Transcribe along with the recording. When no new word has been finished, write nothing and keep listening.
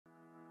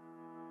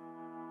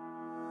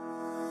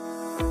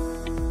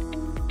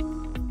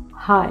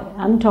Hi,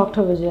 I'm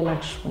Dr.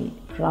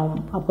 Vijayalakshmi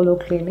from Apollo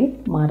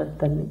Clinic,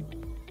 Marathahalli.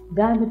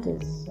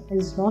 Diabetes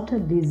is not a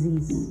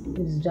disease,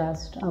 it's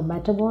just a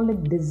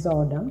metabolic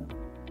disorder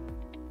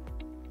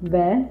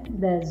where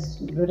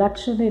there's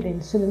reduction in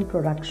insulin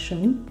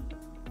production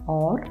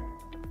or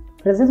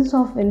presence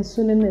of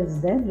insulin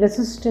is there,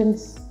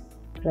 resistance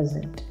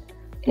present.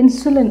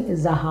 Insulin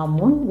is a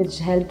hormone which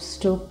helps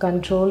to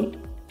control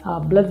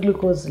blood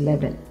glucose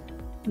level.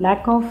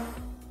 Lack of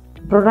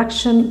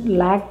production,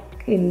 lack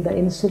in the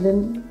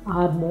insulin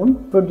hormone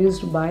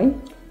produced by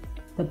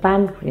the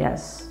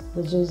pancreas,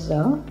 which is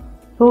a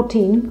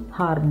protein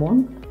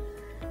hormone.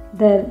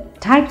 There are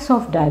types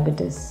of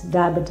diabetes.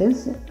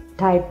 Diabetes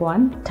type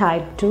 1,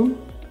 type 2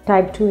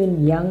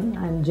 in young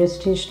and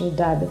gestational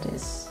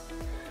diabetes.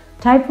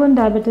 Type 1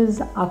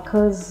 diabetes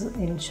occurs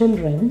in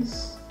children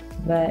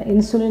where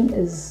insulin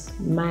is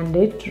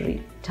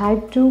mandatory.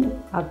 Type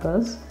 2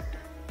 occurs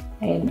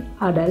in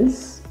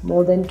adults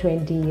more than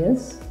 20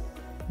 years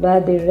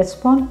where they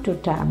respond to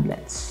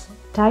tablets.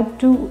 Type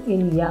 2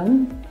 in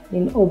young,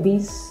 in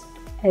obese,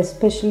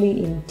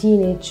 especially in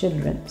teenage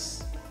children.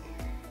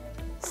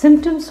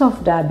 Symptoms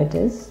of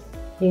diabetes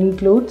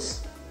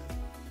includes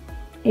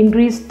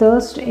increased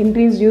thirst,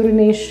 increased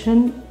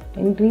urination,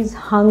 increased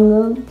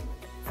hunger,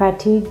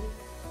 fatigue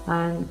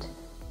and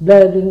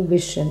blurring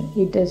vision.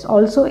 It is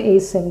also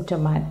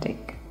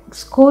asymptomatic.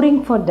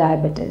 Scoring for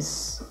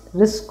diabetes: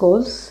 risk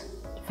scores,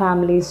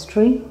 family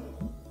history,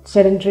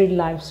 sedentary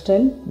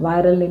lifestyle,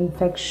 viral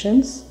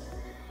infections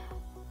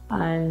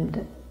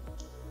and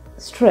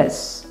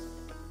stress.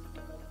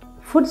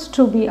 Foods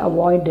to be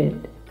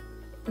avoided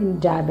in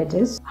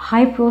diabetes: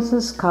 high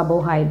processed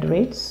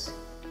carbohydrates,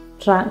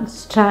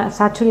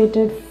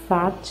 saturated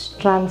fat,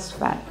 trans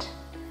fat.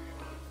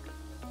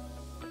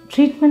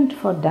 Treatment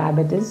for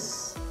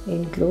diabetes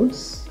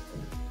includes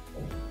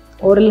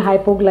oral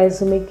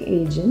hypoglycemic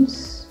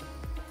agents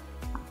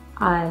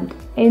and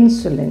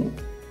insulin,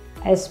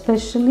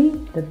 especially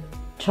the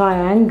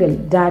triangle: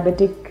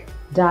 diabetic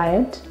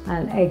diet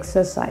and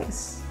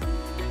exercise.